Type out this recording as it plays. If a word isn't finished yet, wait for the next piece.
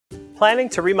Planning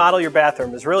to remodel your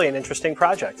bathroom is really an interesting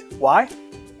project. Why?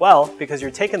 Well, because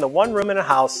you're taking the one room in a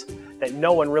house that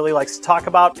no one really likes to talk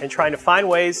about and trying to find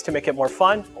ways to make it more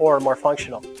fun or more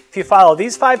functional. If you follow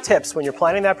these 5 tips when you're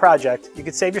planning that project, you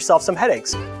could save yourself some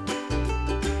headaches.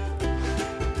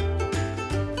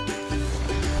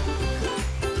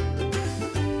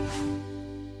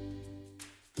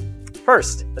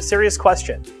 First, a serious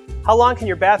question. How long can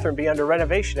your bathroom be under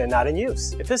renovation and not in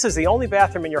use? If this is the only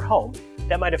bathroom in your home,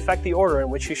 that might affect the order in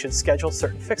which you should schedule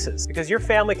certain fixes, because your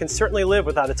family can certainly live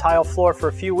without a tile floor for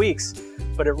a few weeks,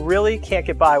 but it really can't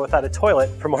get by without a toilet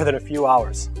for more than a few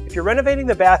hours. If you're renovating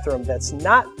the bathroom that's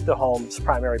not the home's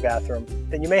primary bathroom,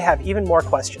 then you may have even more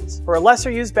questions. For a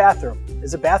lesser used bathroom,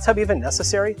 is a bathtub even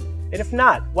necessary? And if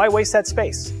not, why waste that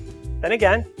space? Then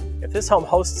again, if this home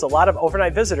hosts a lot of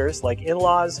overnight visitors like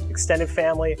in-laws, extended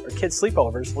family, or kid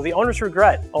sleepovers, will the owners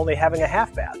regret only having a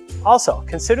half bath? Also,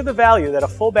 consider the value that a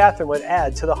full bathroom would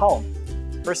add to the home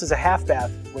versus a half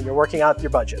bath when you're working out your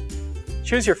budget.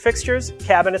 Choose your fixtures,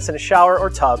 cabinets, and a shower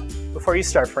or tub before you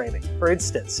start framing. For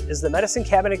instance, is the medicine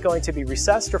cabinet going to be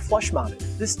recessed or flush mounted?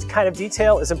 This kind of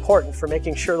detail is important for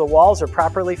making sure the walls are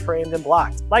properly framed and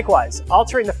blocked. Likewise,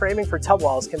 altering the framing for tub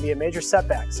walls can be a major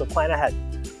setback, so plan ahead.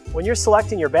 When you're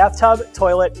selecting your bathtub,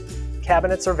 toilet,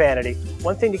 cabinets, or vanity,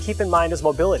 one thing to keep in mind is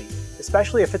mobility,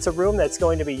 especially if it's a room that's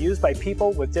going to be used by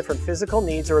people with different physical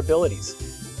needs or abilities.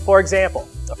 For example,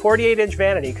 a 48-inch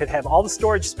vanity could have all the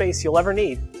storage space you'll ever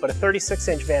need, but a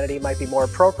 36-inch vanity might be more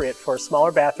appropriate for a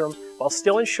smaller bathroom while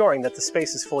still ensuring that the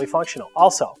space is fully functional.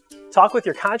 Also, talk with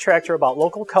your contractor about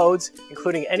local codes,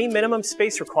 including any minimum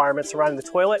space requirements around the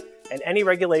toilet and any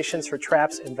regulations for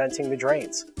traps and venting the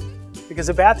drains. Because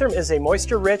a bathroom is a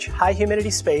moisture-rich,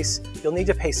 high-humidity space, you'll need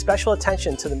to pay special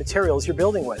attention to the materials you're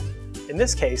building with. In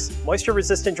this case,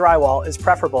 moisture-resistant drywall is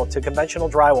preferable to conventional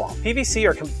drywall. PVC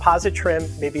or composite trim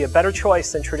may be a better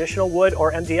choice than traditional wood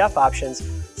or MDF options,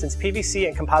 since PVC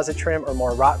and composite trim are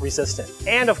more rot-resistant.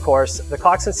 And of course, the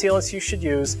caulks and sealants you should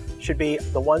use should be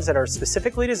the ones that are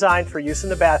specifically designed for use in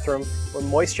the bathroom where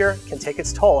moisture can take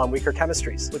its toll on weaker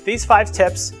chemistries. With these 5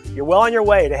 tips, you're well on your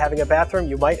way to having a bathroom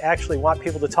you might actually want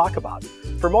people to talk about.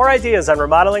 For more ideas on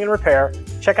remodeling and repair,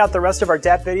 check out the rest of our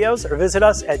DAP videos or visit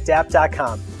us at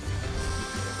DAP.com.